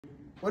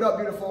What up,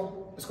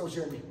 beautiful? Let's go,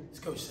 Jeremy. Let's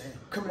go, Sam.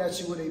 Coming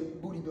at you with a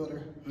booty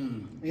builder.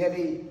 We have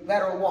a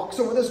lateral walk.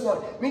 So with this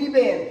one, mini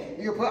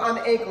band, you can put on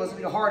the ankles, it'll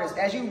be the hardest.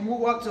 As you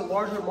move up to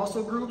larger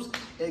muscle groups,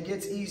 it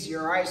gets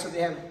easier, all right? So if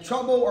they have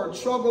trouble or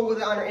struggle with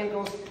it on their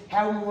ankles,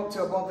 have them move up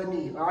to above the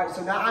knee, all right?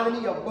 So not on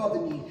the knee, above the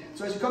knee.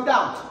 So as you come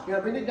down, you're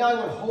gonna bring it down,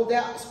 you're gonna hold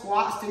that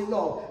squat, stay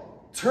low.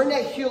 Turn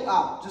that heel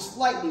out just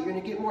slightly. You're gonna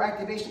get more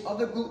activation of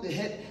the glute, the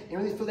hip,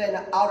 and really feel that in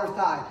the outer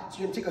thigh. So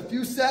you're gonna take a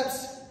few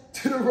steps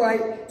to the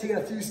right, taking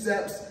a few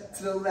steps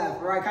to the left,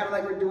 all right? Kind of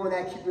like we're doing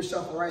that keeper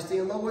shuffle, all right?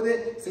 Staying low with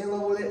it, feel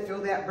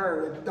that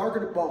burn. The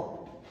darker the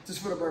bone, just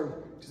for the burn.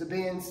 Because the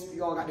bands,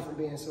 we all got different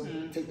bands, so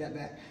take that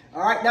back.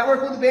 All right, now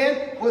working with the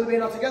band, hold the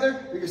band all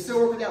together. We can still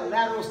work with that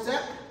lateral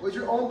step with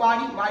your own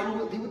body. Might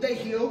lead with that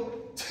heel,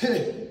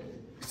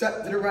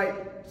 step to the right,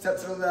 step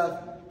to the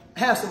left.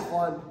 Have some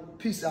fun.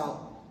 Peace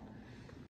out.